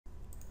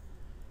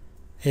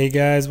Hey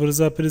guys, what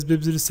is up? It is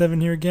Bibs7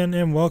 here again,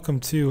 and welcome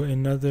to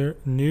another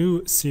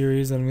new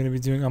series that I'm going to be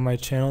doing on my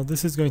channel.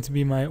 This is going to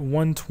be my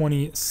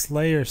 120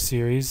 Slayer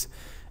series.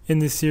 In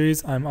this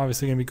series, I'm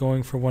obviously going to be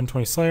going for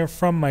 120 Slayer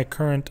from my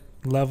current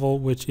level,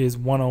 which is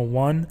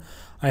 101.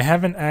 I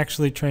haven't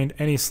actually trained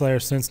any Slayer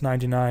since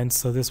 99,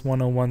 so this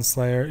 101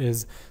 Slayer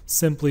is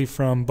simply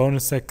from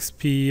bonus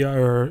XP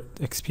or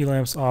XP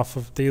lamps off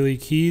of daily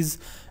keys,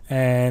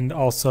 and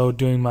also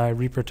doing my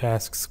Reaper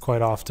tasks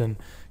quite often.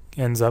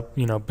 Ends up,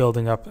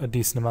 building up a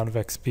decent amount of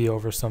XP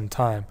over some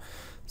time.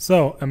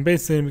 So I'm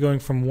basically going to be going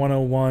from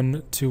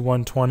 101 to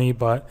 120,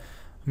 but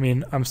I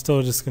mean, I'm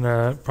still just going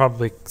to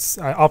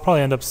I'll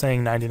probably end up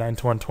saying 99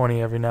 to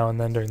 120 every now and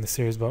then during the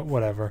series, but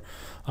whatever.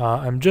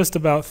 I'm just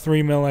about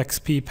 3 mil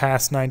XP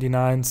past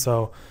 99,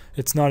 so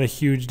it's not a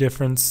huge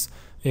difference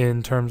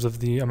in terms of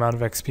the amount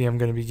of XP I'm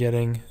going to be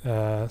getting,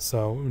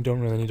 so we don't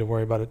really need to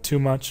worry about it too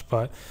much.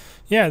 But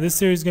yeah, this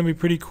series is going to be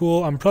pretty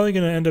cool. I'm probably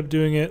going to end up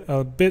doing it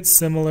a bit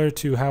similar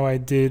to how I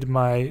did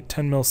my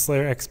 10 mil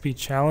Slayer XP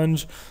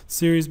challenge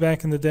series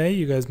back in the day.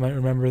 You guys might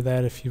remember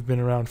that if you've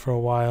been around for a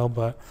while,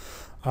 but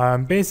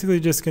I'm basically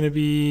just going to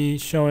be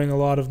showing a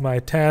lot of my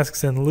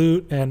tasks and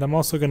loot, and I'm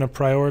also going to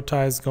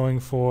prioritize going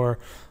for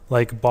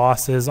like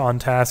bosses on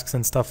tasks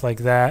and stuff like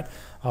that.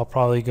 I'll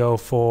probably go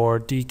for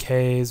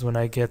DKs when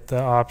I get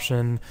the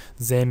option,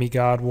 Zami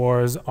God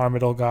Wars,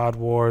 Armadyl God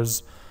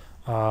Wars,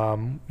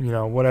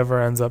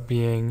 whatever ends up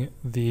being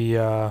the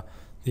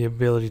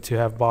ability to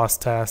have boss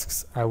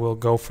tasks. I will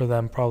go for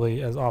them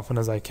probably as often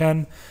as I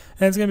can,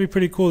 and it's going to be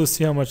pretty cool to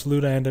see how much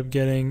loot I end up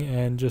getting,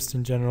 and just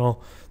in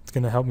general, it's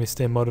going to help me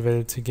stay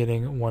motivated to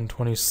getting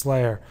 120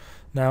 Slayer.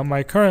 Now,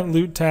 my current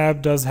loot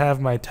tab does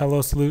have my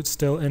Telos loot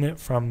still in it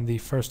from the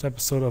first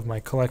episode of my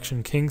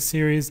Collection King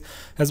series,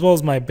 as well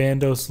as my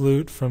Bandos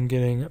loot from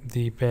getting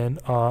the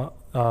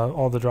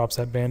all the drops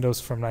at Bandos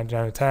from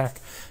 99 Attack,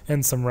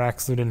 and some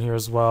Rax loot in here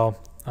as well.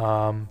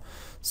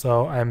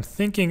 So I'm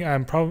thinking I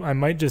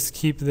might just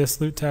keep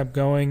this loot tab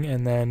going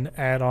and then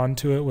add on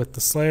to it with the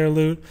Slayer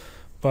loot,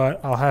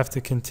 but I'll have to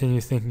continue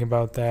thinking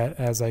about that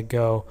as I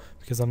go,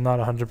 because I'm not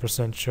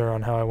 100% sure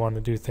on how I want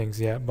to do things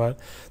yet. But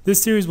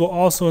this series will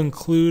also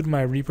include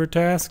my Reaper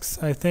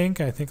tasks, I think.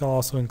 I'll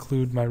also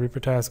include my Reaper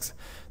tasks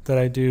that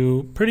I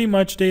do pretty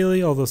much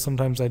daily, although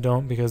sometimes I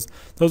don't, because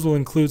those will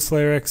include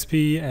Slayer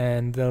XP,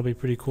 and that'll be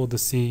pretty cool to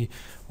see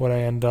what I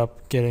end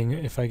up getting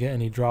if I get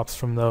any drops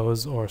from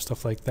those or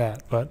stuff like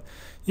that. But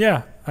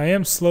yeah, I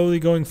am slowly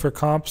going for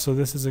comp, so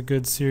this is a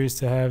good series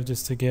to have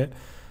just to get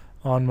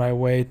on my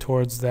way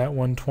towards that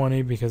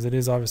 120, because it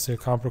is obviously a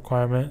comp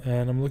requirement,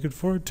 and I'm looking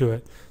forward to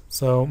it.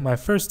 So my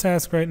first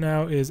task right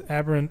now is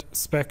Aberrant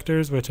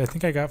Spectres, which I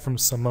think I got from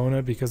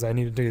Simona because I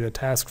needed to get a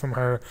task from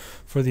her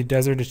for the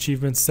Desert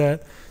Achievement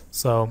set.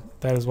 So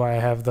that is why I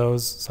have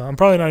those. So I'm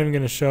probably not even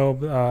going to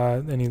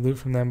show any loot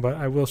from them, but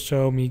I will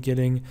show me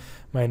getting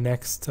my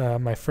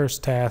my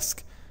first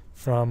task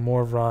from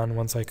Morvron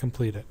once I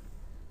complete it.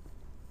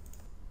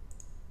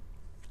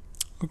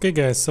 Okay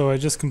guys, so I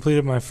just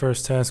completed my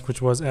first task,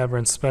 which was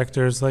Aberrant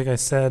Spectres. Like I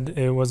said,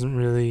 it wasn't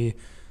really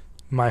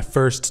my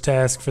first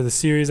task for the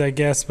series, I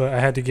guess, but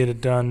I had to get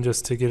it done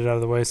just to get it out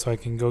of the way so I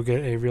can go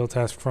get a real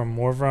task from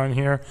Morvron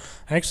here.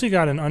 I actually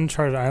got an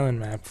Uncharted Island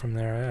map from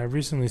there. I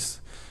recently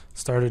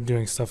started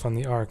doing stuff on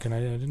the Ark, and I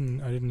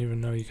didn't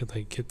even know you could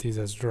like get these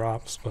as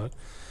drops. But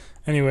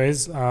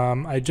anyways,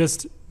 I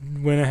just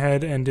went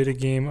ahead and did a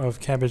game of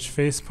Cabbage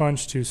Face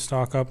Punch to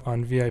stock up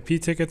on VIP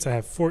tickets. I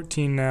have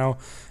 14 now,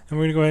 and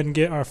we're going to go ahead and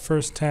get our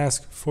first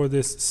task for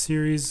this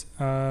series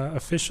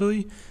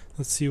officially.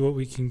 Let's see what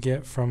we can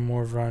get from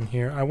Morvron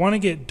here. I want to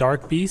get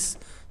Dark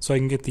Beast so I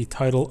can get the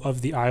title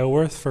of the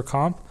Isleworth for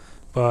comp,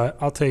 but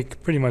I'll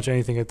take pretty much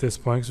anything at this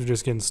point because we're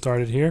just getting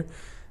started here.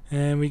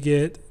 And we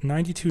get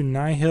 92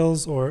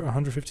 Nihils or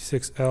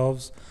 156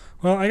 Elves.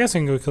 Well, I guess I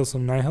can go kill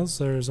some Nihils.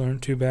 Those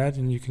aren't too bad,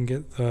 and you can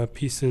get the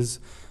pieces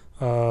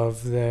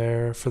of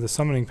there for the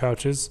summoning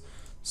pouches.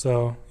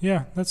 So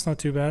yeah, that's not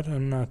too bad. I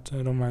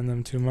don't mind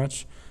them too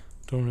much.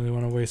 Don't really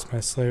want to waste my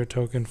Slayer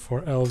token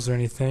for elves or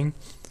anything.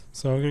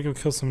 So I'm going to go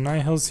kill some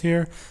Nihils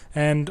here.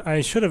 And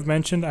I should have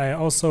mentioned I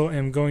also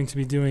am going to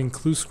be doing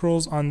clue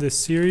scrolls on this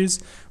series,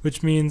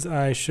 which means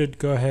I should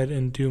go ahead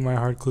and do my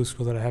hard clue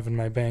scroll that I have in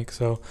my bank.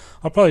 So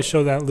I'll probably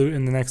show that loot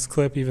in the next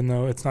clip, even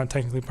though it's not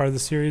technically part of the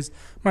series.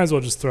 Might as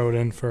well just throw it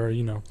in for,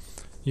 you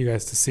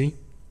guys to see.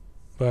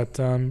 But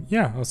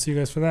yeah, I'll see you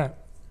guys for that.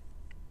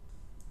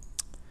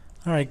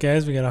 Alright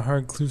guys, we got a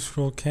hard clue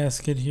scroll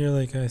casket here,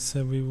 like I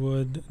said we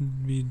would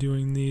be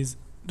doing these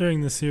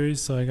during the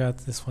series, so I got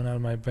this one out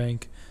of my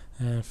bank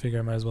and I figure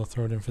I might as well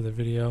throw it in for the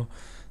video.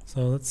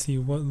 So let's see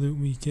what loot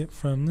we get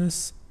from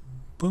this.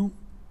 Boom.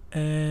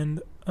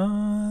 And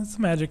it's a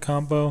magic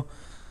combo,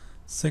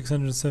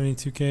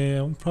 672k.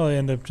 I'll probably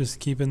end up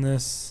just keeping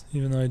this,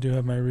 even though I do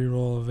have my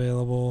reroll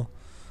available.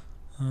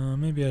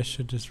 Maybe I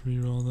should just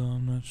reroll though,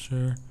 I'm not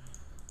sure.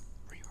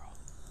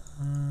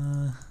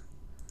 Reroll.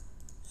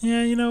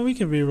 Yeah, we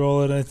could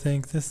re-roll it, I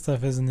think. This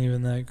stuff isn't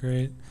even that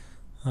great.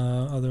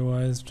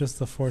 Otherwise, just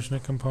the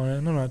fortunate component,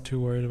 and I'm not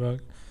too worried about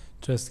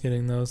just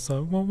getting those,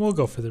 so we'll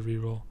go for the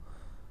re-roll.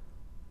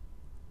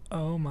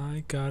 Oh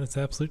my god, it's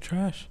absolute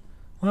trash.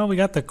 Well, we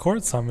got the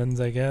court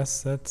summons, I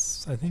guess.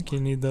 I think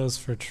you need those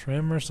for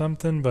trim or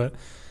something, but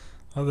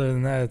other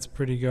than that, it's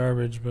pretty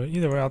garbage. But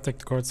either way, I'll take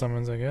the court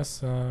summons, I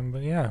guess.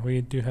 But yeah, we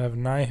do have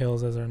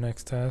Nihils as our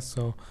next task,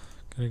 so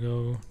gonna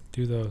go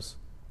do those.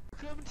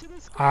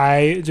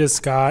 I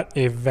just got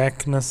a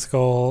Vecna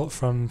skull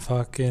from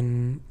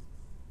fucking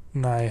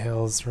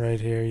Nihils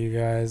right here, you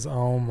guys.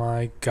 Oh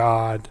my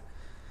god.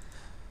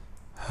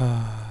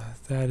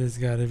 That has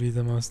got to be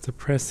the most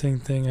depressing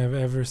thing I've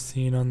ever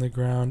seen on the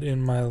ground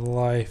in my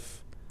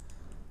life.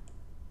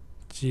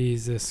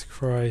 Jesus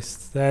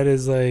Christ. That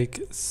is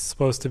like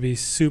supposed to be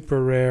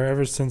super rare.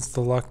 Ever since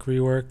the luck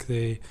rework,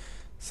 they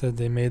said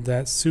they made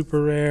that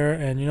super rare.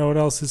 And you know what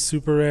else is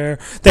super rare?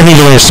 The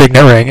Healer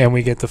Signet Ring. And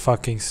we get the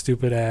fucking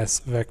stupid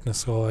ass Vecna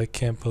skull. I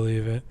can't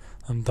believe it.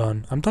 I'm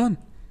done. I'm done.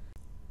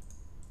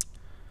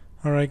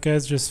 Alright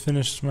guys, just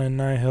finished my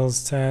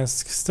Nihils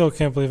task. Still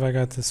can't believe I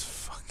got this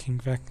fucking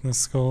Vecna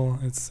skull.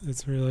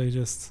 It's really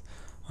just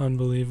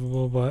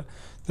unbelievable, but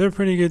they're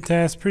pretty good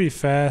tasks, pretty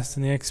fast,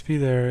 and the XP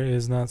there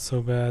is not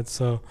so bad,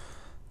 so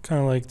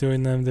kind of like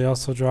doing them. They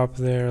also drop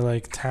their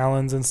like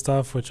talons and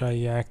stuff, which I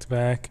yacked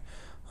back,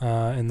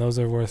 and those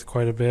are worth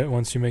quite a bit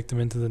once you make them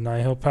into the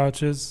Nihil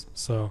pouches,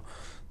 so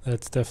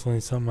that's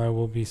definitely something I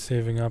will be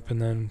saving up and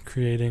then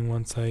creating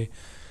once I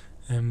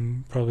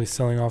am probably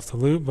selling off the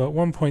loot. But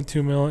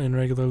 1.2 mil in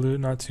regular loot,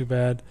 not too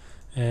bad.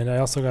 And I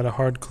also got a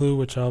hard clue,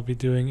 which I'll be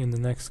doing in the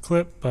next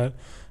clip, but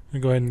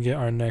we'll go ahead and get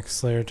our next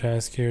Slayer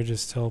task here.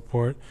 Just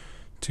teleport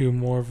to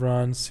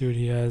Morvron, see what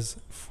he has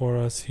for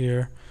us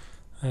here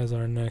as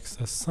our next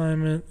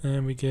assignment,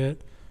 and we get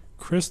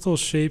Crystal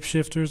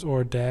Shapeshifters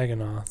or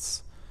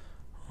Dagannoths.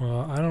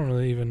 Well, I don't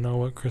really even know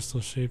what Crystal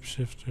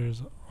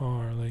Shapeshifters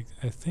are. Like,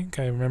 I think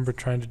I remember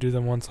trying to do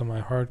them once on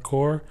my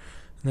hardcore,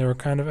 and they were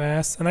kind of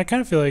ass. And I kind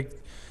of feel like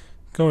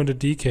going to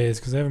DKs,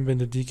 because I haven't been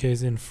to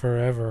DKs in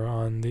forever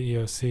on the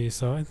EOC,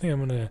 so I think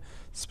I'm going to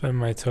spend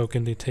my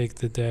token to take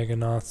the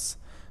Dagannoths,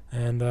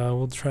 and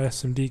we'll try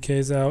some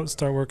DKs out,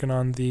 start working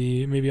on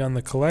maybe on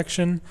the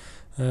collection,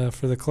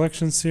 for the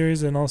collection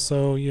series, and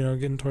also, you know,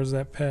 getting towards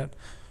that pet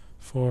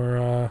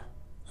for,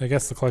 I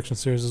guess the collection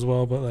series as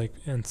well, but like,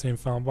 and same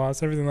found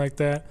boss, everything like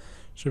that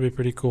should be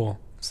pretty cool.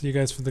 See you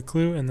guys for the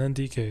clue and then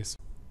DKs.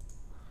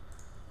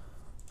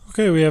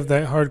 Okay, we have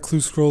that hard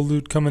clue scroll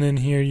loot coming in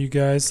here, you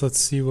guys. Let's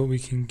see what we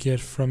can get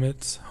from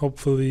it.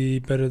 Hopefully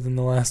better than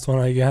the last one,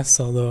 I guess,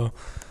 although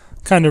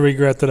kind of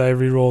regret that I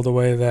re-rolled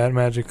away that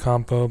magic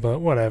compo, but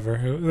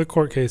whatever. The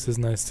court case is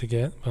nice to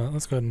get, but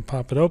let's go ahead and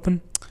pop it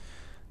open.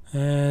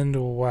 And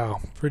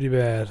wow, pretty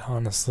bad,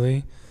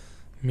 honestly.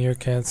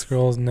 Meerkat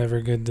scrolls, never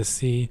good to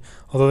see.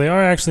 Although they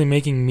are actually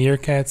making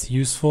meerkats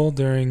useful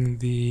during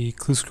the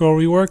clue scroll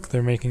rework.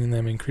 They're making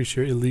them increase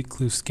your elite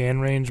clue scan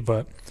range,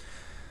 but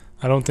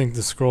I don't think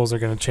the scrolls are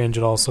going to change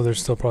at all, so they're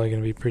still probably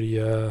going to be pretty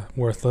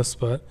worthless,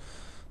 but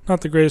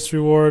not the greatest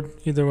reward.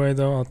 Either way,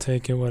 though, I'll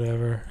take it,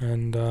 whatever.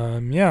 And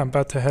yeah, I'm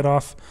about to head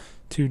off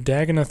to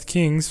Dagannoth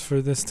Kings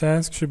for this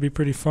task. Should be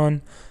pretty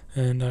fun,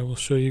 and I will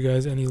show you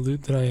guys any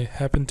loot that I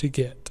happen to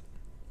get.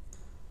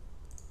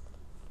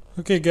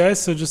 Okay guys,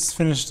 so just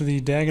finished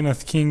the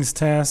Dagannoth Kings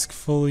task,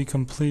 fully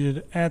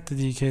completed at the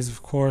DKs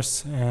of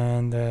course,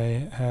 and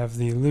I have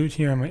the loot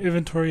here in my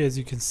inventory. As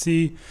you can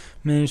see,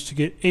 managed to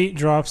get 8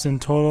 drops in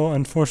total.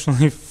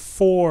 Unfortunately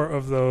 4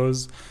 of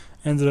those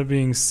ended up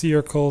being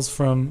circles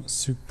from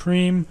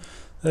Supreme.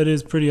 That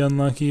is pretty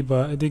unlucky,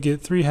 but I did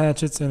get 3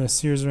 hatchets and a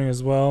Sears ring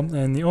as well,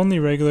 and the only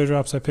regular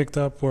drops I picked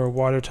up were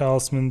water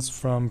talismans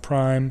from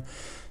Prime,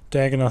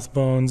 Dagannoth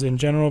bones in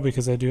general,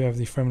 because I do have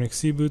the Fremennik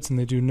sea boots and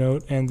they do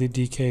note, and the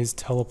DK's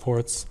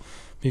teleports,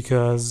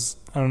 because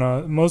I don't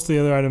know, most of the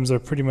other items are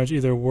pretty much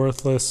either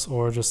worthless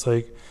or just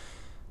like,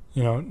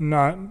 you know,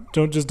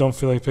 don't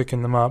feel like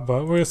picking them up.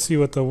 But we'll see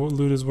what the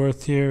loot is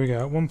worth here. We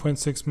got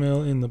 1.6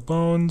 mil in the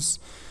bones,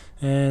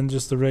 and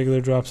just the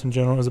regular drops in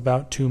general is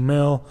about 2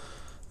 mil.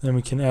 Then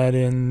we can add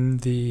in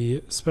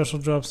the special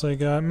drops I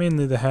got,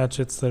 mainly the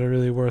hatchets that are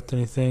really worth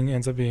anything.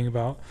 Ends up being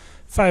about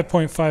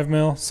 5.5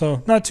 mil,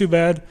 so not too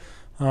bad.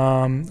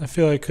 I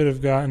feel I could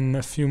have gotten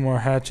a few more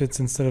hatchets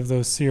instead of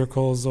those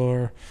circles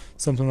or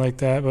something like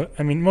that, but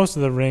I mean, most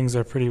of the rings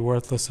are pretty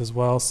worthless as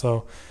well,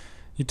 so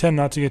you tend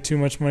not to get too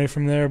much money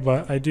from there.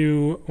 But I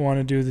do want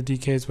to do the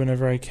DKs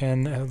whenever I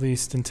can, at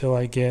least until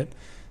I get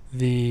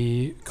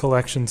the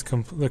collection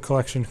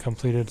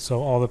completed,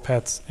 so all the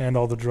pets and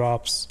all the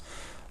drops.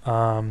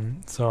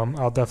 So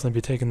I'll definitely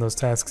be taking those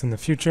tasks in the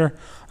future.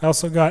 I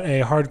also got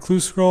a hard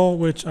clue scroll,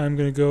 which I'm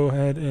going to go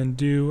ahead and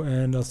do,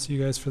 and I'll see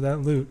you guys for that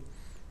loot.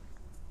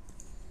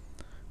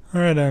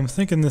 Alright, I'm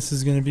thinking this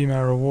is going to be my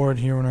reward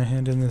here when I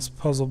hand in this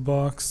puzzle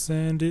box,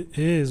 and it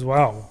is.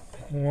 Wow,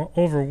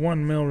 over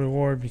 1 mil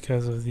reward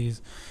because of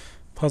these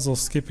puzzle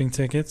skipping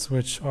tickets,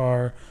 which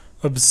are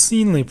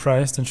obscenely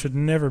priced and should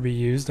never be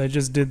used. I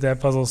just did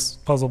that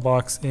puzzle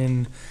box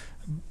in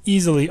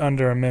easily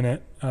under a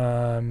minute.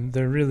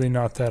 They're really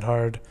not that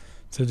hard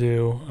to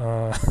do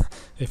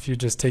if you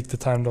just take the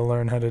time to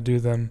learn how to do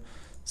them.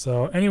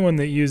 So anyone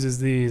that uses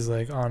these,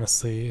 like,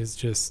 honestly, is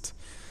just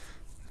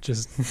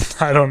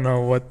just I don't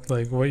know what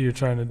you're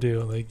trying to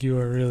do. Like, you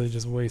are really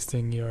just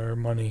wasting your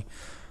money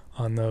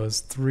on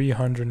those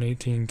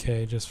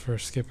 318k just for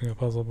skipping a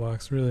puzzle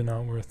box. Really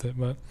not worth it.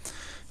 But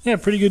yeah,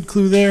 pretty good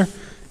clue there.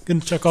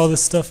 Gonna chuck all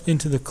this stuff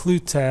into the clue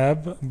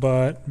tab,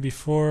 but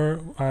before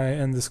I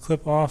end this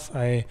clip off,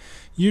 I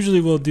usually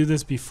will do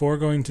this before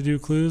going to do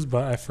clues,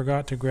 but I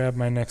forgot to grab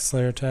my next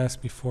Slayer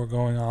task before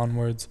going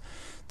onwards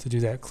to do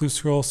that clue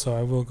scroll, so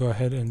I will go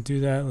ahead and do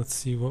that. Let's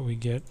see what we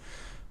get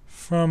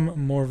from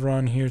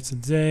Morvron here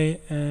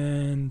today.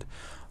 And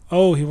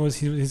oh,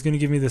 he's going to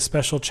give me the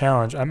special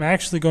challenge. I'm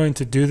actually going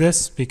to do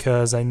this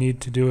because I need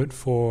to do it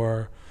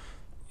for,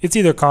 it's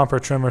either comp or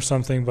trim or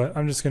something, but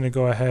I'm just going to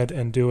go ahead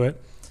and do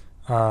it.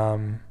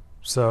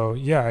 So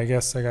yeah, I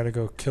guess I got to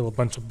go kill a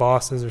bunch of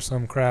bosses or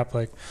some crap.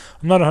 Like,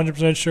 I'm not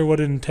 100% sure what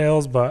it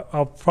entails, but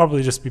I'll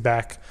probably just be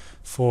back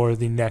for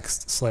the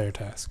next Slayer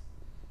task.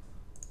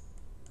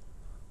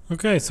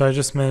 Okay, so I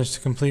just managed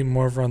to complete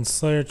Morvron's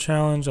Slayer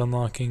challenge,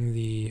 unlocking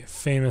the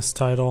famous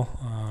title.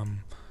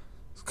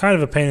 It's kind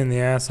of a pain in the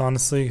ass,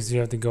 honestly, because you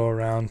have to go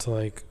around to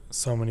like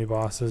so many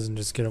bosses and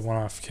just get a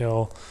one-off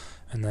kill.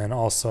 And then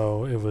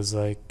also it was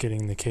like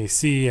getting the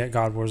KC at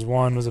God Wars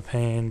 1 was a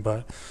pain,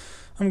 but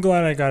I'm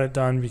glad I got it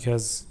done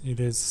because it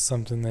is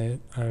something that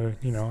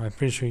I'm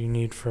pretty sure you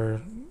need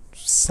for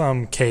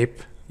some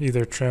cape,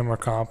 either trim or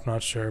comp,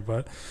 not sure,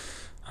 but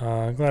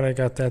glad I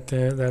got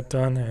that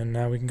done, and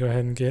now we can go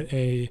ahead and get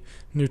a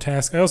new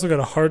task. I also got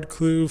a hard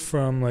clue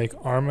from like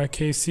Arma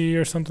KC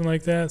or something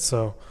like that,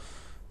 so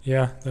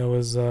yeah, that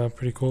was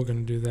pretty cool.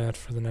 Gonna do that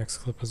for the next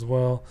clip as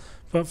well.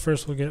 But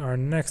first we'll get our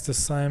next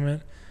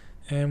assignment,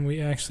 and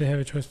we actually have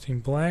a choice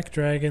between Black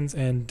Dragons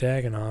and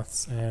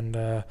Dagannoths, and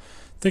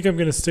I think I'm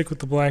going to stick with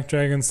the Black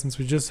Dragons since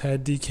we just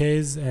had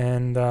DKs,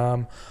 and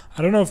I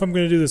don't know if I'm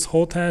going to do this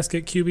whole task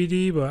at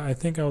QBD, but I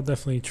think I'll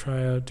definitely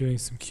try out doing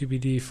some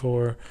QBD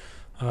for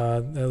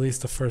at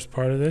least the first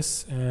part of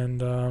this,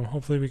 and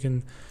hopefully we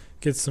can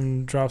get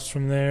some drops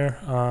from there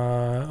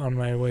on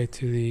my way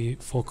to the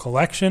full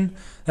collection.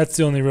 That's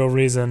the only real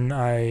reason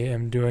I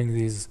am doing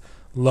these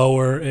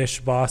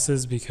lower-ish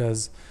bosses,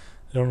 because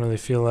I don't really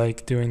feel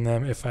like doing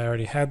them if I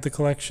already had the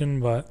collection,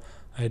 but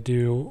I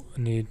do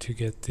need to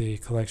get the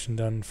collection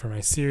done for my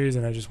series,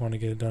 and I just want to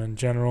get it done in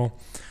general.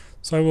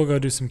 So I will go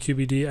do some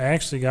QBD. I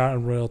actually got a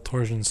Royal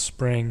Torsion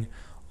Spring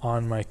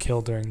on my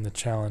kill during the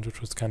challenge, which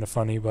was kind of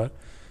funny, but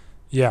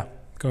yeah,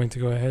 going to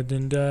go ahead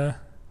and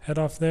head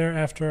off there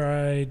after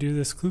I do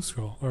this clue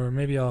scroll. Or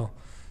maybe I'll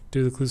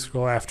do the clue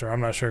scroll after. I'm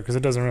not sure, because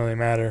it doesn't really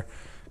matter,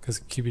 because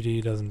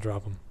QBD doesn't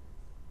drop them.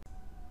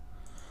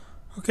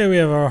 Okay, we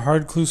have our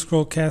hard clue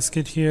scroll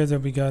casket here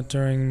that we got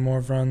during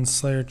Morvron's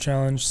Slayer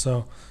challenge,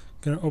 so I'm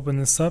going to open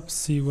this up,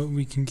 see what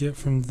we can get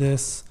from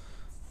this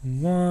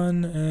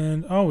one.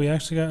 And oh, we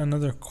actually got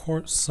another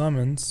court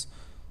summons,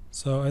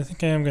 so I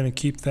think I am going to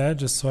keep that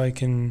just so I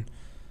can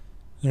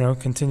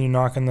continue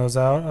knocking those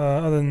out.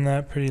 Other than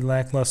that, pretty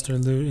lackluster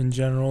loot in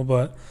general,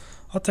 but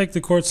I'll take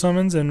the court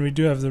summons, and we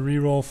do have the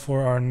reroll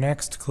for our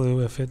next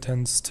clue if it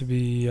tends to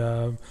be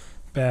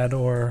bad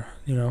or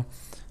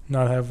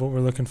not have what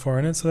we're looking for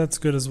in it, so that's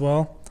good as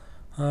well.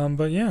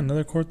 But yeah,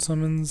 another court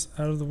summons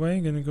out of the way.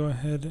 Gonna go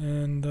ahead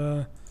and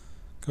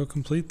go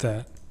complete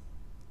that.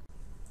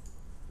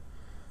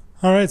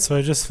 Alright, so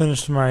I just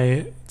finished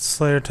my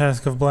Slayer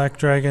task of Black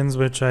Dragons,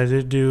 which I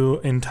did do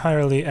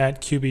entirely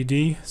at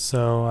QBD,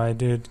 so I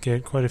did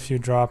get quite a few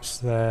drops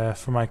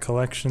for my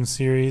collection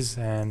series,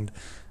 and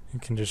you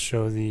can just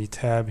show the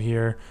tab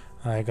here.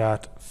 I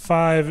got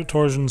 5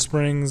 Torsion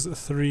Springs,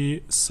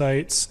 3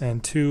 Sights,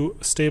 and 2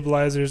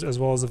 Stabilizers, as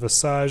well as a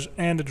Visage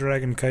and a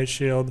Dragon Kite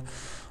Shield.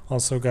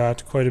 Also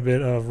got quite a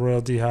bit of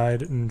Royal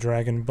D'hide and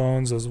Dragon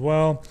Bones as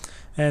well,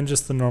 and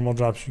just the normal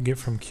drops you get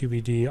from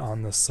QBD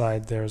on the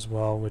side there as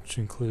well, which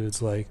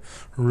includes like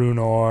Rune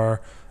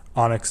Ore,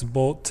 Onyx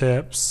Bolt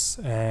Tips,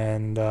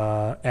 and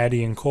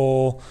Addy and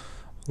Coal,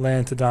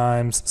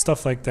 Lantidimes,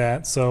 stuff like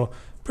that. So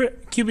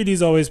QBD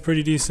is always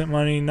pretty decent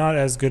money, not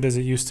as good as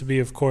it used to be,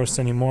 of course,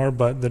 anymore,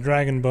 but the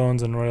Dragon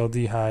Bones and Royal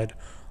D'hide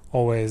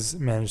always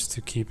managed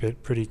to keep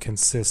it pretty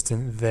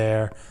consistent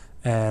there,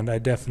 and I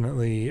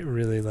definitely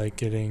really like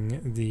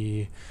getting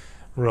the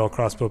Royal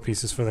Crossbow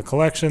pieces for the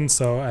collection,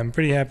 so I'm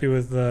pretty happy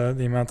with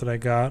the amount that I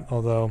got,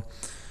 although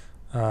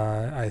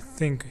I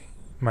think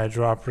my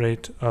drop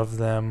rate of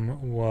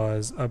them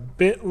was a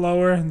bit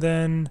lower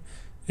than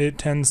it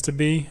tends to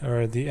be,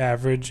 or the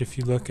average if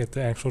you look at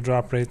the actual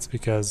drop rates,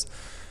 because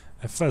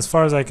as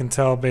far as I can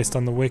tell based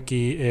on the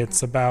wiki,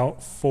 it's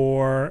about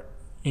 4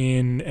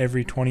 in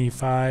every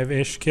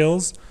 25-ish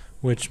kills,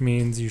 which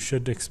means you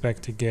should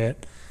expect to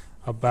get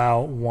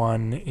about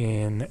 1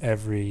 in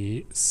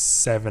every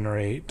 7 or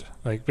 8,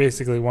 like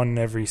basically 1 in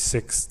every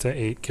 6 to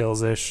 8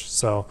 kills-ish.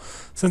 So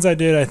since I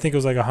think it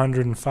was like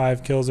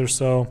 105 kills or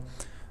so,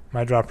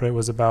 my drop rate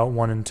was about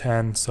 1 in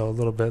 10, so a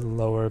little bit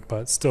lower,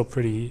 but still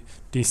pretty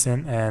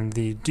decent. And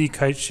the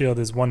D-Kite Shield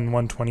is 1 in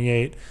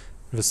 128,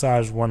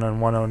 Visage 1 in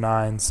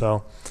 109,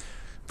 so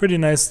pretty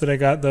nice that I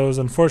got those.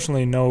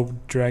 Unfortunately, no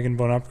Dragon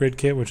Bone upgrade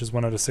kit, which is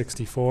 1 out of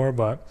 64,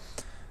 but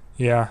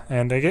Yeah,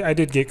 and I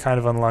did get kind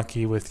of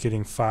unlucky with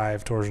getting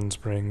 5 torsion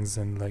springs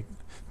and like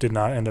did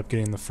not end up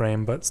getting the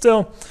frame, but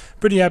still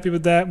pretty happy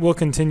with that. We'll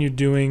continue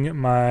doing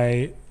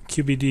my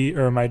QBD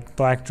or my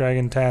Black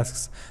Dragon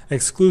tasks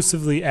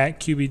exclusively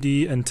at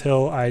QBD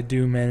until I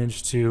do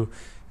manage to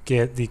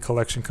get the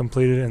collection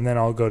completed, and then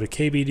I'll go to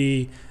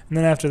KBD, and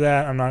then after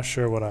that I'm not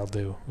sure what I'll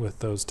do with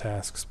those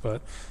tasks,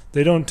 but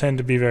they don't tend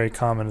to be very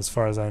common as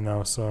far as I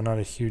know, so not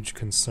a huge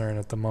concern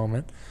at the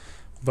moment.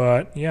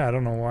 But yeah, I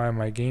don't know why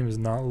my game is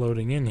not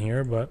loading in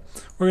here, but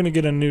we're going to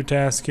get a new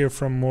task here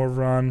from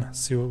Morvron,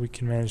 see what we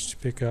can manage to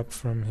pick up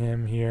from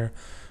him here.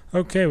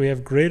 Okay, we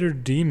have Greater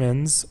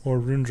Demons or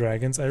Rune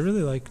Dragons. I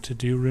really like to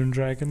do Rune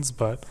Dragons,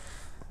 but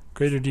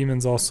Greater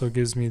Demons also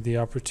gives me the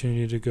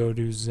opportunity to go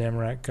to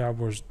Zamorak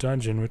Gobbor's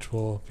Dungeon, which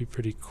will be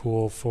pretty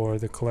cool for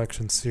the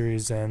collection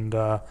series, and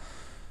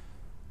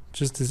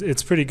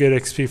it's pretty good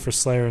XP for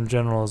Slayer in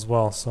general as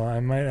well, so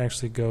I might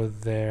actually go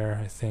there.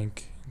 I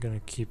think I'm going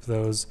to keep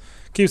those.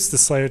 Keeps the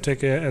Slayer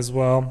ticket as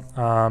well.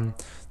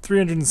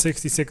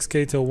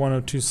 366k to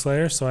 102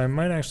 Slayer, so I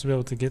might actually be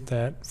able to get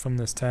that from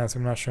this task.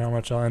 I'm not sure how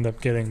much I'll end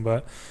up getting,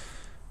 but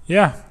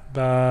yeah,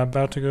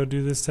 about to go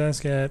do this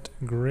task at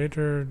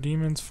Greater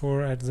Demons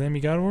at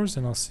Zammy God Wars,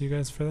 and I'll see you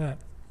guys for that.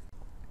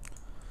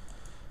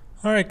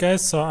 Alright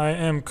guys, so I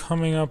am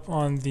coming up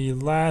on the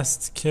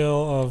last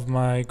kill of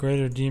my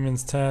Greater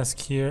Demons task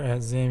here at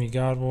Zammy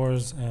God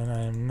Wars, and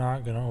I am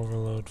not going to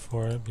overload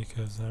for it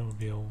because that would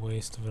be a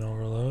waste of an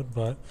overload,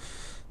 but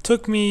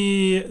took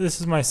me,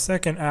 this is my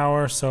second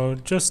hour, so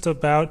just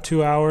about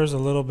 2 hours, a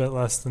little bit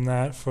less than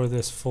that for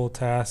this full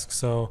task,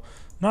 so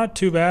not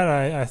too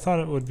bad. I thought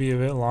it would be a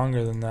bit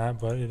longer than that,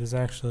 but it is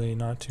actually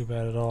not too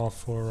bad at all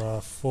for a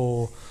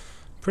full,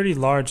 pretty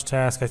large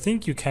task. I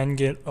think you can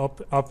get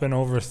up and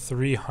over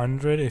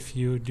 300 if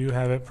you do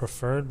have it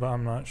preferred, but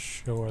I'm not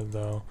sure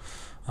though.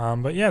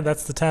 But yeah,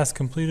 that's the task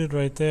completed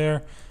right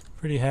there.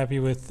 Pretty happy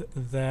with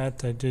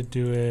that. I did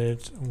do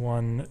it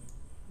one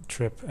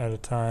trip at a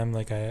time,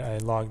 like I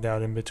logged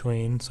out in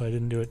between, so I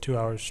didn't do it 2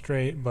 hours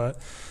straight, but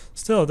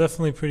still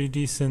definitely pretty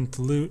decent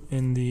loot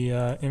in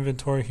the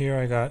inventory here.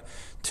 I got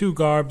 2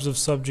 garbs of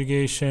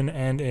subjugation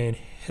and a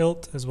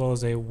hilt as well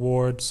as a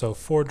ward, so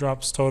 4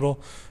 drops total,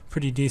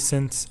 pretty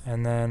decent.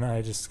 And then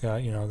I just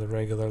got, you know, the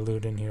regular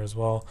loot in here as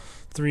well.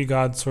 3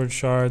 god sword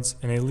shards,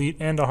 an elite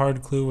and a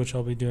hard clue, which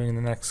I'll be doing in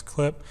the next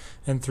clip,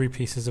 and 3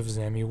 pieces of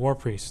Zammy war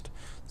priest.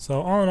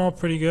 So all in all,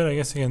 pretty good. I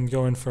guess I can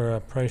go in for a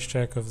price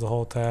check of the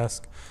whole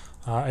task.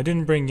 I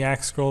didn't bring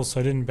yak scrolls,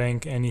 so I didn't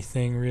bank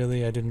anything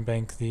really. I didn't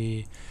bank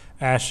the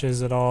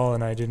ashes at all,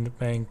 and I didn't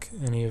bank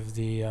any of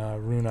the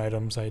rune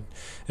items.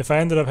 If I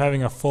ended up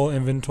having a full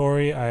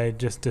inventory, I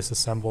just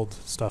disassembled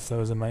stuff that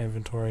was in my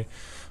inventory.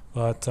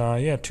 But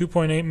yeah,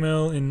 2.8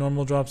 mil in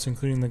normal drops,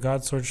 including the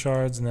god sword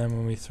shards, and then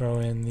when we throw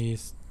in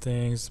these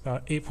things,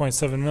 about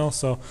 8.7 mil,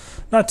 so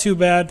not too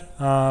bad.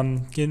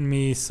 Getting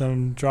me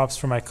some drops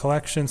for my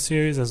collection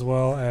series, as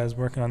well as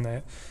working on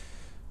that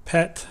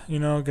pet, you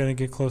know, gonna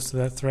get close to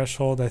that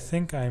threshold. I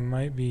think I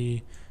might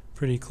be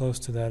pretty close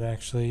to that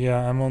actually.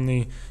 Yeah, I'm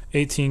only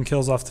 18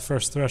 kills off the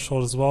first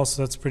threshold as well,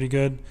 so that's pretty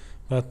good.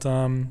 But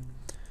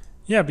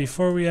yeah,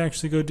 before we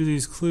actually go do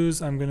these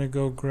clues, I'm gonna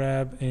go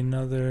grab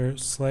another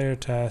Slayer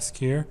task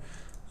here.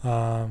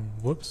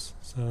 Whoops.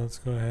 So let's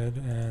go ahead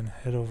and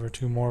head over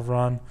to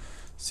Morvron,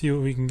 see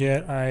what we can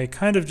get. I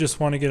kind of just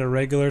want to get a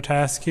regular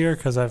task here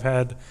because I've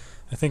had,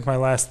 I think my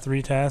last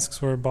 3 tasks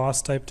were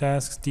boss type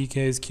tasks,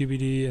 DKs,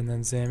 QBD, and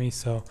then Zammy,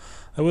 so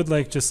I would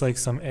like just like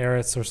some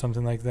Erets or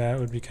something like that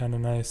would be kind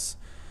of nice.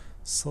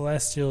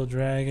 Celestial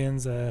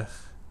Dragons, I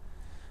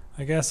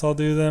guess I'll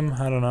do them.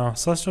 I don't know.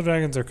 Celestial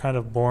Dragons are kind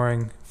of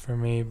boring for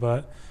me,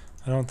 but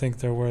I don't think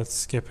they're worth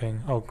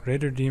skipping. Oh,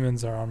 Greater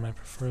Demons are on my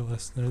prefer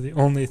list. They're the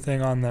only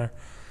thing on there.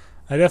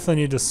 I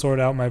definitely need to sort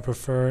out my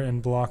prefer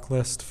and block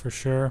list for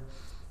sure.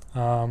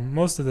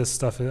 Most of this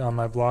stuff on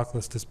my block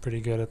list is pretty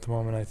good at the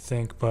moment, I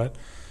think, but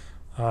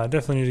I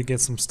definitely need to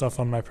get some stuff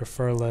on my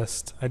prefer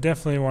list. I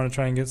definitely want to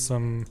try and get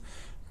some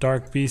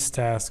Dark Beast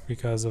tasks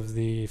because of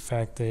the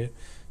fact that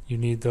you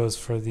need those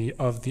for the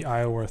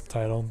Isleworth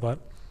title. But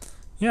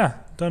yeah,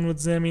 done with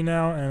Zammy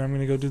now, and I'm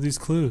going to go do these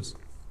clues.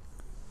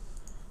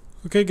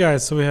 Okay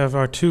guys, so we have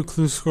our 2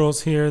 clue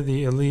scrolls here,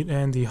 the Elite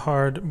and the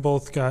Hard,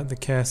 both got the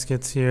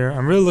caskets here.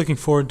 I'm really looking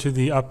forward to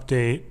the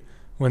update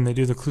when they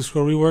do the clue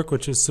scroll rework,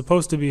 which is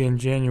supposed to be in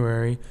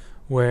January,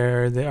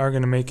 where they are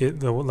going to make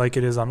it like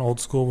it is on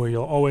old school, where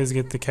you'll always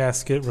get the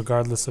casket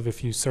regardless of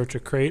if you search a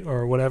crate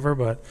or whatever.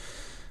 But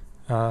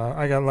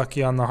I got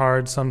lucky on the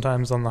hard.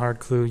 Sometimes on the hard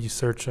clue you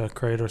search a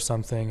crate or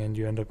something and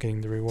you end up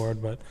getting the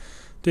reward, but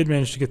did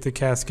manage to get the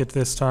casket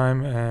this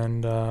time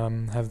and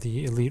have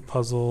the elite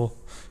puzzle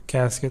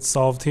casket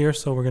solved here.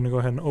 So we're going to go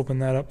ahead and open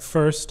that up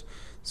first,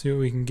 see what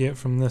we can get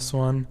from this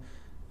one.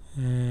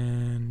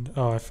 And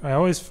oh,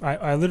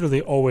 I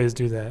literally always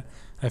do that.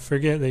 I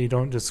forget that you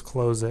don't just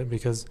close it,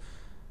 because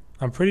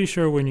I'm pretty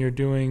sure when you're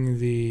doing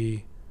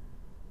the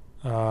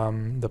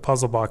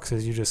puzzle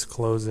boxes you just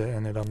close it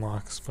and it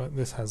unlocks, but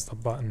this has the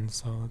button,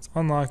 so let's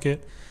unlock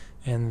it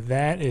and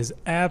that is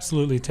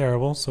absolutely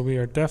terrible. So we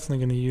are definitely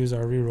going to use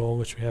our reroll,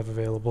 which we have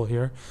available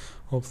here,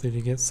 hopefully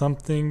to get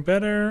something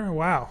better.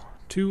 Wow,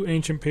 2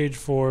 ancient page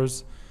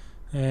 4s,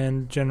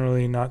 and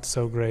generally not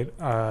so great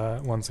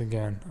once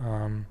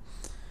again.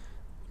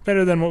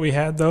 Better than what we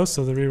had though,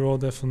 so the reroll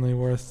definitely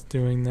worth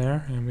doing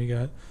there. And we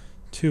got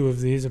 2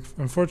 of these.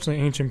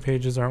 Unfortunately, ancient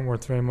pages aren't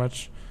worth very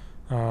much.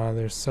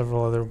 There's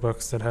several other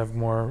books that have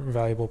more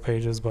valuable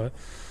pages, but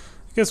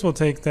I guess we'll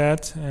take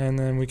that. And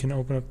then we can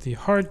open up the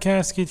hard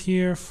casket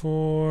here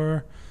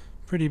for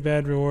pretty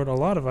bad reward. A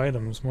lot of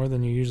items, more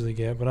than you usually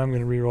get, but I'm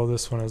going to reroll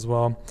this one as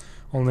well.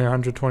 Only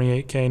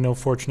 128k, no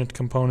fortunate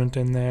component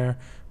in there.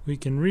 We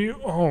can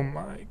oh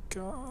my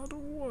god,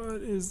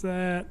 what is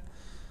that?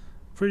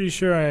 Pretty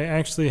sure I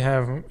actually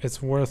have,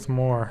 it's worth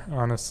more,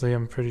 honestly.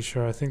 I'm pretty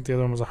sure. I think the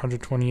other one was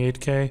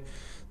 128k,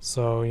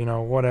 so you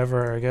know,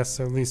 whatever. I guess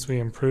at least we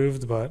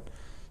improved, but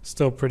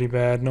still pretty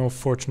bad. No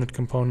fortunate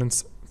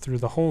components through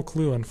the whole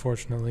clue,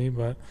 unfortunately.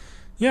 But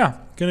yeah,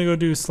 gonna go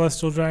do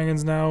celestial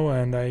dragons now,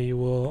 and I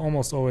will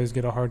almost always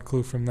get a hard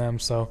clue from them,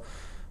 so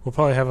we'll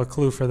probably have a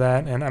clue for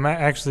that. And I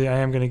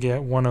am gonna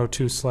get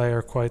 102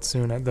 Slayer quite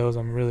soon at those.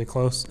 I'm really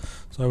close,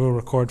 so I will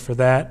record for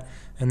that.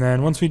 And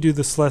then once we do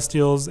the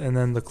Celestials and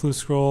then the clue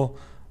scroll,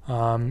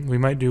 we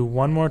might do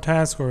one more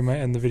task, or we might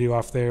end the video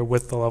off there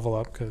with the level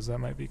up, because that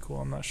might be cool.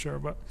 I'm not sure.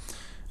 But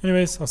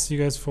anyways, I'll see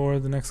you guys for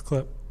the next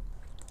clip.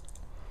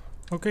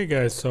 Okay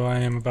guys, so I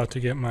am about to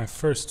get my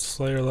first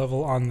Slayer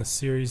level on the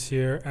series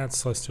here at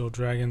Celestial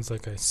Dragons,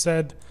 like I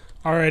said.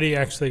 Already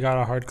actually got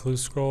a hard clue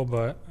scroll,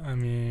 but I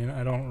mean,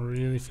 I don't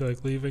really feel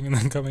like leaving and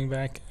then coming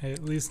back,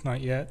 at least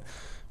not yet.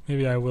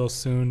 Maybe I will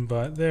soon,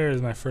 but there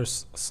is my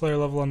first Slayer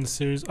level on the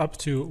series, up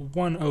to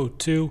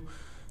 102,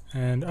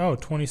 and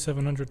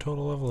 2700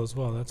 total level as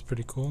well. That's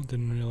pretty cool.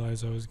 Didn't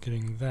realize I was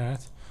getting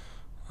that.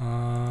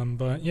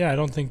 But yeah, I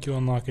don't think you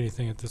unlock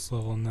anything at this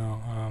level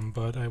now,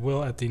 but I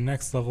will at the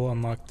next level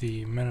unlock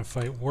the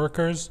Menophyte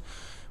Workers,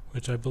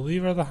 which I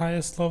believe are the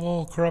highest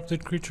level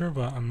corrupted creature,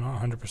 but I'm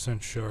not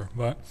 100% sure.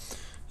 But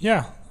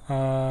yeah,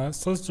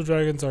 Celestial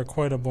Dragons are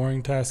quite a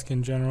boring task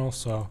in general,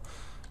 so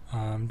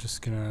I'm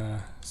just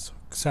gonna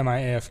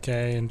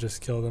semi-AFK and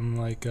just kill them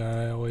like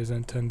I always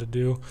intend to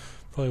do.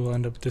 Probably will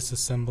end up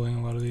disassembling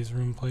a lot of these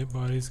room plate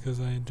bodies because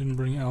I didn't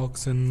bring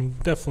elks,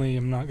 and definitely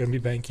am not going to be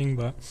banking.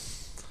 But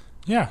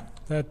yeah,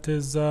 that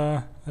is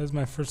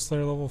my first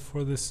Slayer level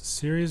for this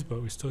series,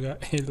 but we still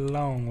got a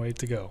long way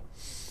to go.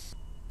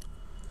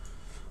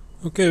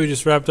 Okay, we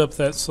just wrapped up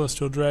that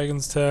Celestial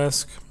Dragons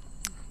task.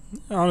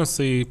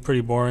 Honestly,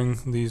 pretty boring,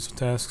 these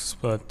tasks,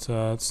 but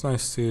it's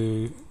nice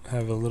to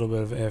have a little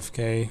bit of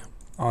AFK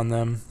on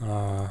them.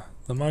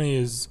 The money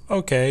is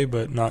okay,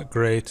 but not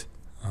great.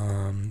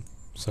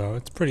 So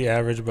it's pretty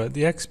average, but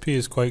the XP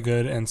is quite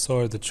good, and so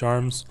are the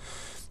charms.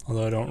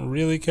 Although I don't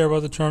really care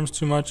about the charms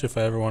too much. If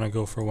I ever want to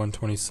go for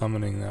 120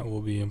 summoning, that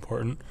will be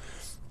important.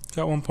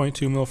 Got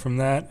 1.2 mil from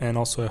that, and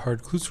also a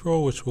hard clue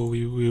scroll, which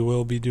we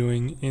will be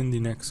doing in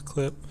the next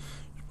clip.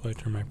 Should probably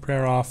turn my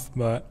prayer off,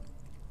 but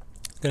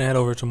gonna head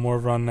over to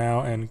Morvron now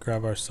and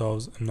grab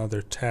ourselves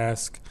another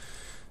task.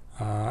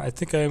 I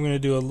think I am going to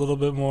do a little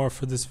bit more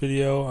for this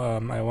video.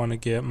 I want to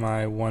get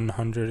my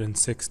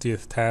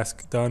 160th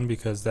task done,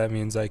 because that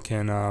means I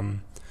can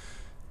I'm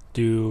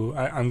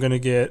going to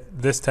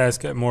get this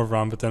task at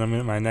Morvron, but then I'm going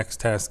to get my next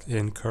task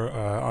in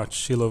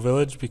Shiloh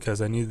Village,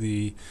 because I need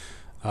the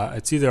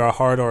it's either a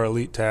hard or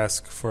elite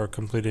task for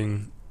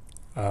completing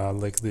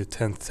like the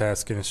 10th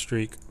task in a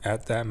streak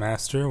at that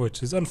master,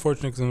 which is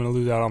unfortunate because I'm going to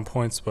lose out on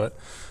points, but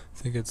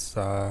I think it's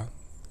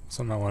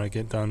something I want to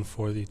get done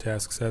for the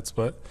task sets.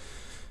 But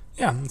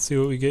yeah, let's see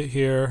what we get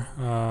here.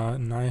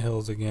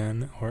 Nihils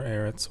again, or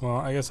Arets. Well,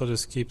 I guess I'll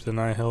just keep the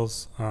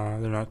Nihils.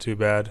 They're not too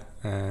bad,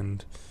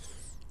 and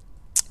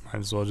might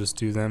as well just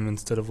do them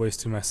instead of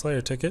wasting my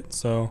Slayer ticket.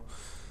 So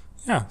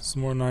yeah,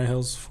 some more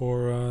Nihils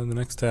for the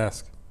next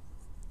task.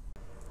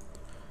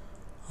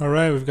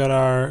 Alright, we've got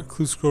our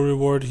clue scroll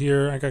reward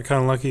here. I got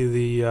kind of lucky.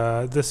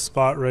 The this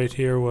spot right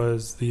here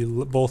was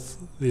both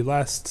the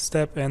last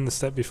step and the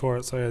step before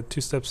it, so I had 2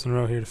 steps in a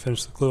row here to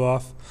finish the clue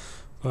off.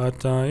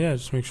 But yeah,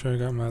 just make sure I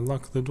got my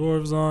Luck of the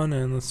Dwarves on,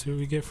 and let's see what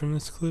we get from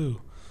this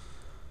clue.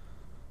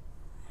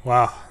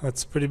 Wow,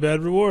 that's a pretty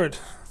bad reward.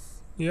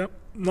 Yep,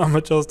 not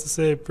much else to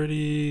say.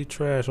 Pretty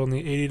trash.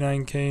 Only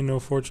 89k,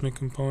 no fortunate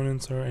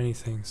components or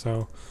anything.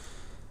 So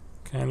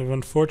kind of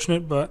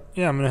unfortunate, but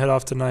yeah, I'm going to head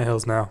off to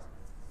Nihils now.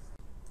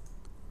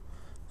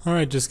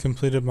 Alright, just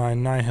completed my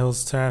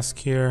Nihils task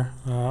here.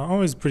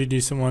 Always a pretty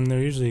decent one. They're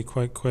usually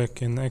quite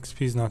quick, and the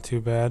XP is not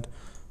too bad.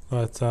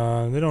 But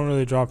they don't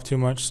really drop too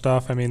much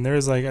stuff. I mean,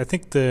 there's like, I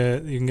think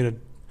you can get a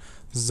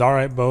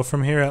Zarite bow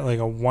from here at like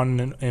a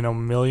 1 in a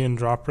million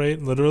drop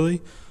rate,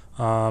 literally.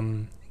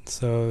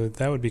 So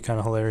that would be kind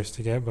of hilarious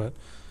to get. But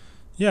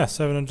yeah,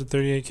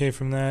 738k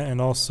from that, and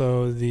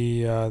also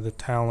the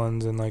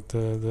talons and like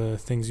the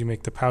things you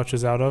make the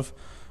pouches out of,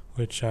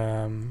 which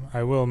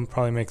I will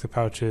probably make the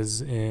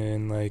pouches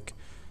in like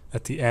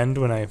at the end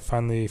when I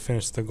finally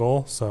finish the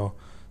goal. So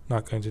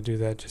not going to do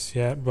that just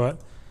yet, but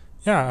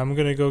yeah, I'm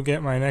gonna go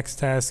get my next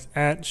task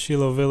at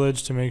Shiloh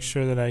Village to make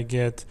sure that I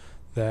get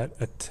that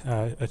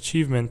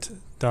achievement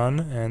done,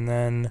 and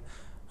then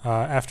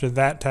after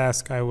that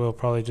task I will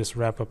probably just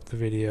wrap up the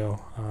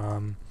video,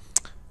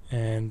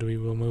 and we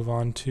will move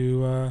on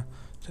to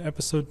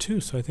episode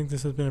 2. So I think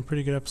this has been a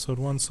pretty good episode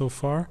 1 so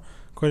far.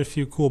 Quite a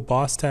few cool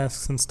boss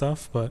tasks and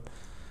stuff, but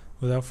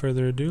without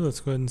further ado, let's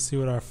go ahead and see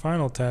what our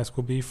final task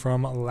will be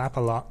from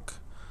Lapalok.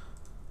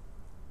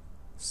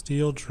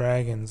 Steel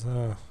dragons.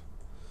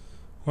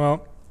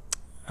 Well,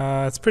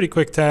 it's a pretty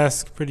quick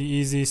task, pretty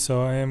easy,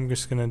 so I am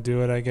just gonna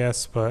do it, I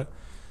guess. But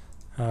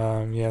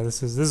yeah,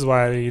 this is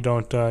why you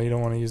don't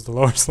want to use the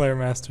lower Slayer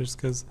Masters,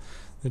 because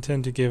they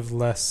tend to give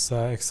less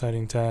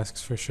exciting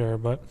tasks for sure.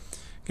 But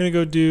gonna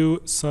go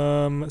do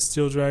some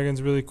steel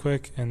dragons really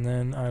quick, and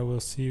then I will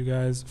see you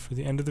guys for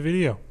the end of the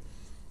video.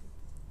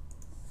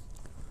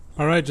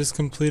 Alright, just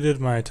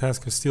completed my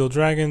task of steel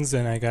dragons,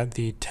 and I got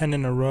the 10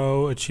 in a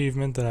row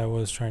achievement that I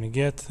was trying to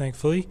get,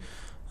 thankfully.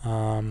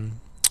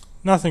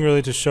 Nothing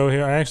really to show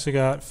here. I actually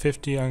got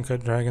 50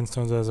 uncut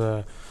dragonstones as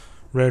a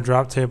rare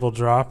drop table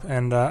drop,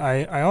 and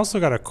I also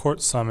got a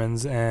court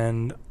summons.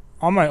 And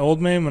on my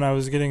old main, when I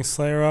was getting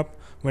Slayer up,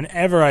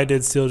 whenever I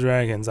did steel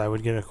dragons, I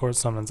would get a court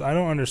summons. I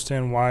don't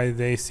understand why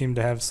they seem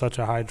to have such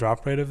a high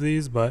drop rate of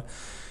these, but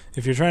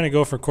if you're trying to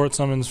go for court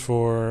summons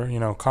for, you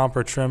know, comp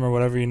or trim or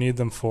whatever you need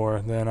them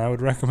for, then I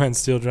would recommend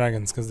steel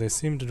dragons, because they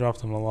seem to drop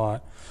them a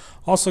lot.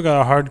 Also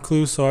got a hard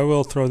clue, so I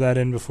will throw that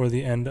in before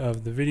the end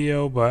of the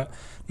video, but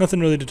nothing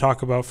really to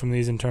talk about from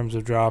these in terms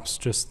of drops,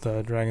 just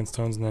the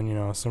dragonstones and then, you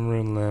know, some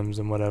rune limbs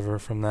and whatever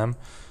from them.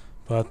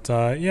 But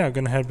yeah, I'm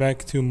going to head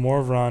back to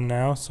Morvron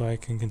now so I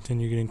can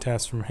continue getting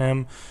tasks from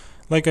him.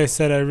 Like I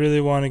said, I really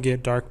want to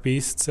get Dark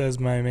Beasts as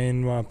my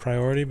main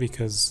priority,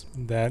 because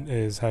that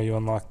is how you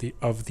unlock the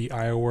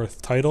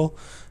Iorwerth title,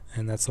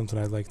 and that's something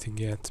I'd like to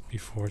get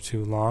before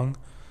too long.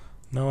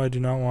 No, I do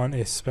not want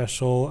a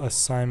special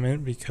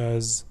assignment,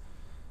 because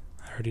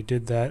I already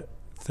did that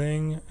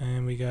thing,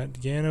 and we got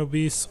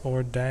Dagannoths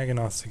or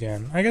Dagannoths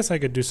again. I guess I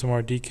could do some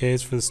more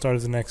DKs for the start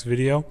of the next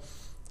video.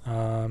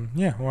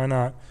 Yeah, why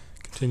not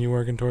continue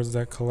working towards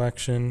that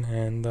collection,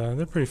 and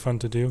they're pretty fun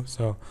to do.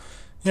 So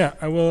yeah,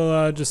 I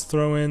will just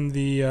throw in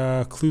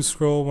the clue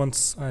scroll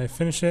once I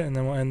finish it, and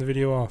then we'll end the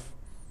video off.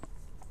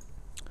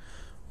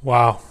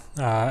 Wow,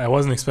 I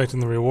wasn't expecting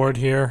the reward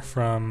here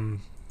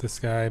from this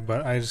guy,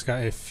 but I just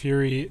got a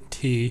Fury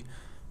T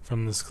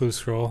from this clue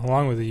scroll,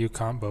 along with a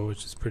U-Comp bow,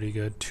 which is pretty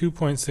good.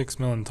 2.6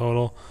 mil in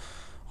total,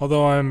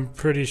 although I'm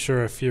pretty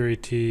sure a Fury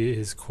T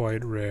is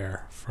quite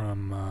rare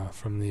from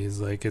these.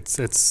 Like,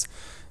 it's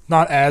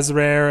not as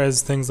rare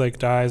as things like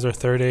Dyes or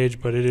Third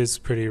Age, but it is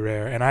pretty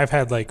rare. And I've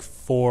had like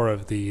 4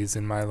 of these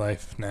in my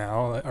life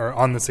now, or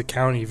on this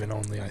account even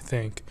only, I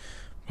think.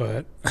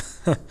 But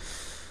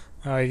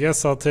I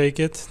guess I'll take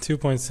it.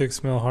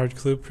 2.6 mil hard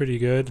clue, pretty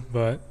good.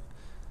 But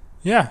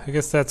yeah, I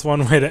guess that's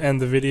one way to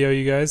end the video,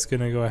 you guys.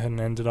 Gonna go ahead and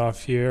end it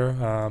off here.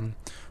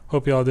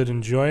 Hope you all did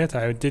enjoy it.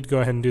 I did go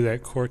ahead and do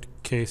that court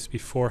case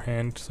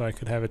beforehand, so I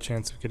could have a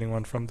chance of getting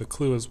one from the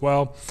clue as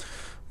well.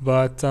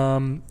 But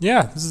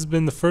yeah, this has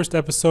been the first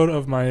episode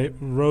of my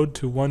road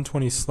to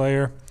 120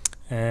 Slayer,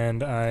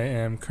 and I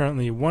am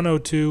currently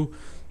 102,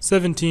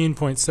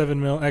 17.7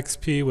 mil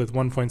XP with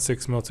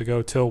 1.6 mil to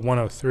go till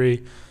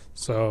 103.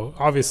 So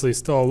obviously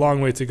still a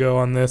long way to go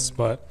on this,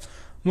 but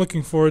I'm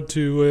looking forward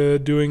to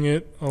doing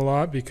it a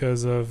lot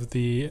because of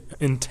the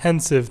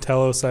intensive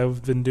telos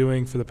I've been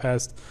doing for the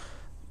past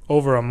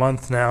over a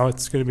month now.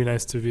 It's going to be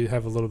nice to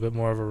have a little bit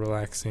more of a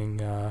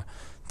relaxing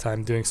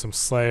time doing some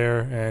Slayer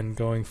and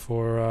going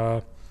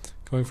for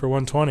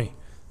 120.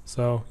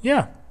 So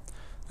yeah,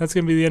 that's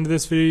gonna be the end of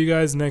this video, you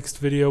guys. Next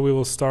video we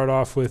will start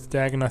off with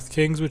Dagannoth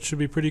Kings, which should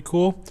be pretty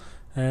cool,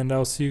 and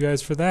I'll see you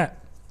guys for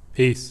that.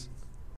 Peace.